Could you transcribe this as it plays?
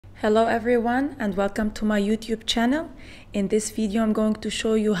Hello everyone and welcome to my YouTube channel. In this video I'm going to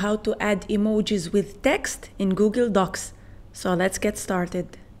show you how to add emojis with text in Google Docs. So let's get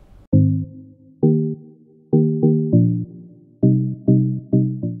started.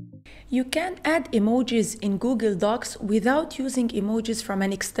 You can add emojis in Google Docs without using emojis from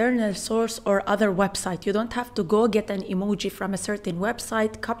an external source or other website. You don't have to go get an emoji from a certain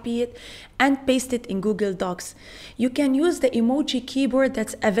website, copy it, and paste it in Google Docs. You can use the emoji keyboard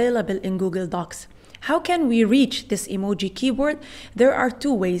that's available in Google Docs. How can we reach this emoji keyboard? There are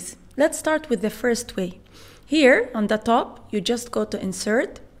two ways. Let's start with the first way. Here on the top, you just go to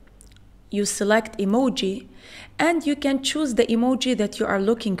Insert, you select emoji, and you can choose the emoji that you are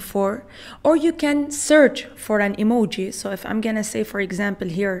looking for, or you can search for an emoji. So if I'm gonna say, for example,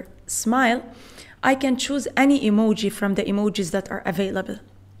 here, smile, I can choose any emoji from the emojis that are available.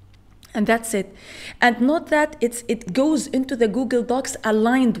 And that's it. And note that it goes into the Google Docs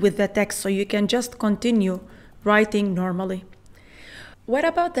aligned with the text, so you can just continue writing normally. What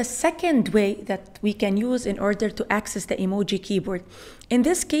about the second way that we can use in order to access the emoji keyboard? In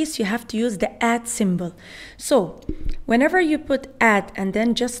this case, you have to use the @ symbol. So whenever you put @ and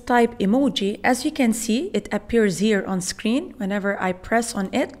then just type emoji, as you can see, it appears here on screen. Whenever I press on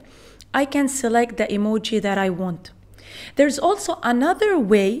it, I can select the emoji that I want. There's also another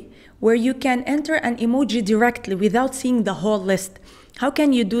way where you can enter an emoji directly without seeing the whole list. How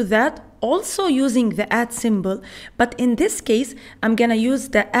can you do that? Also using the @ symbol, but in this case, I'm gonna use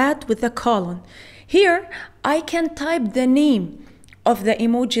the @ with a colon. Here, I can type the name of the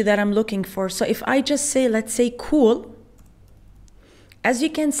emoji that I'm looking for. So if I just say, let's say cool, as you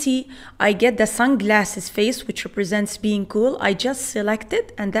can see, I get the sunglasses face, which represents being cool. I just select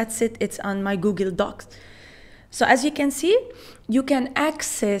it and that's it, it's on my Google Docs. So as you can see, you can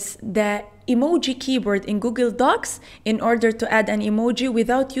access the emoji keyboard in Google Docs in order to add an emoji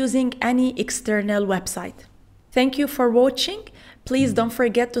without using any external website. Thank you for watching. Please don't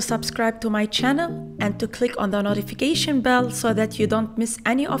forget to subscribe to my channel and to click on the notification bell so that you don't miss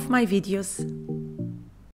any of my videos.